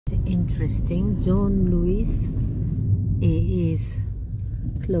interesting. John Lewis is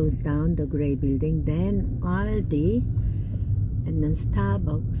closed down, the grey building. Then Aldi, and then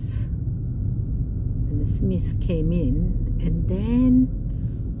Starbucks, and the Smith came in, and then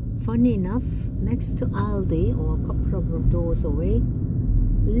funny enough, next to Aldi, or a couple of doors away,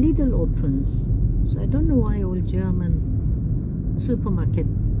 Lidl opens. So I don't know why all German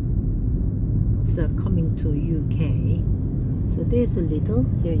supermarkets are coming to UK. So there's a Lidl.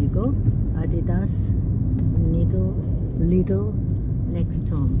 Here you go. Adidas, Lidl next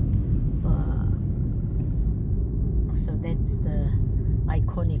to them. So that's the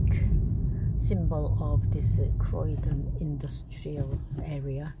iconic symbol of this Croydon industrial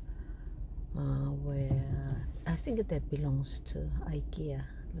area, where I think that belongs to IKEA.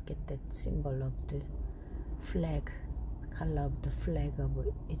 Look at that symbol of the flag, color of the flag of,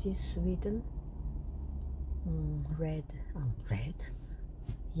 it is Sweden. Red,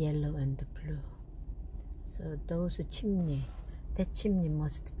 yellow and blue. So those chimney, that chimney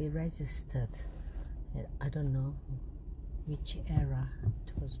must be registered. I don't know which era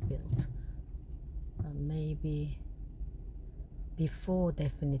it was built. Maybe before,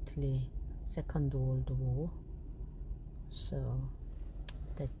 definitely Second World War. So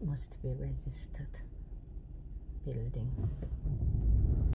that must be registered building.